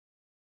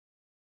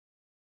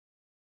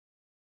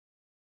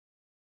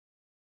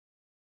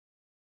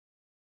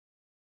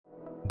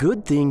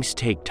Good things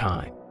take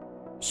time.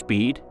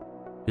 Speed?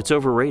 It's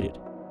overrated.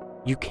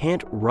 You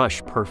can't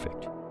rush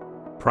perfect.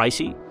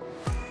 Pricey?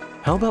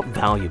 How about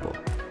valuable?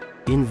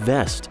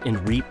 Invest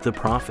and reap the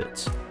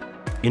profits.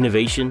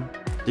 Innovation?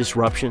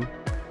 Disruption?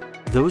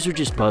 Those are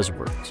just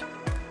buzzwords.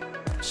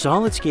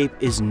 Solidscape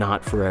is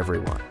not for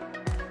everyone.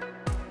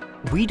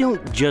 We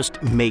don't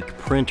just make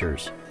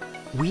printers.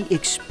 We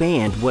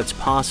expand what's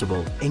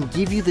possible and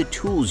give you the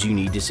tools you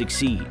need to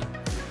succeed.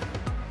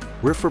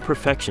 We're for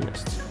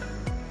perfectionists.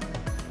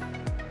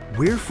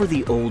 We're for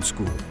the old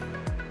school.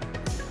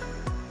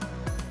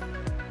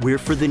 We're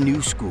for the new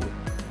school.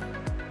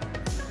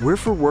 We're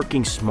for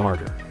working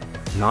smarter,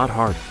 not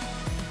harder,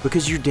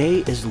 because your day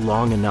is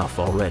long enough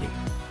already.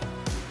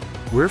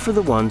 We're for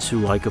the ones who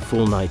like a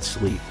full night's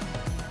sleep.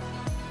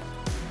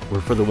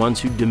 We're for the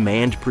ones who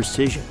demand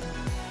precision.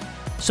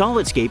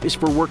 Solidscape is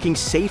for working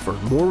safer,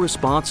 more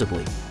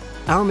responsibly.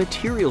 Our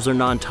materials are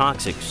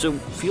non-toxic, so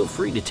feel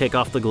free to take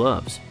off the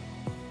gloves.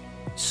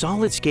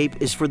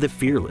 Solidscape is for the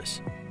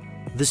fearless,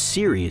 the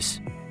serious,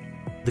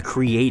 the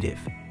creative.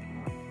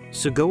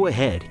 So go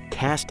ahead,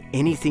 cast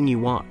anything you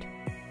want.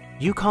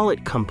 You call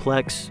it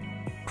complex,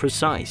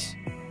 precise,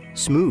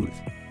 smooth,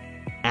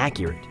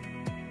 accurate.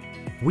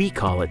 We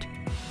call it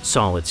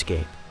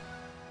Solidscape.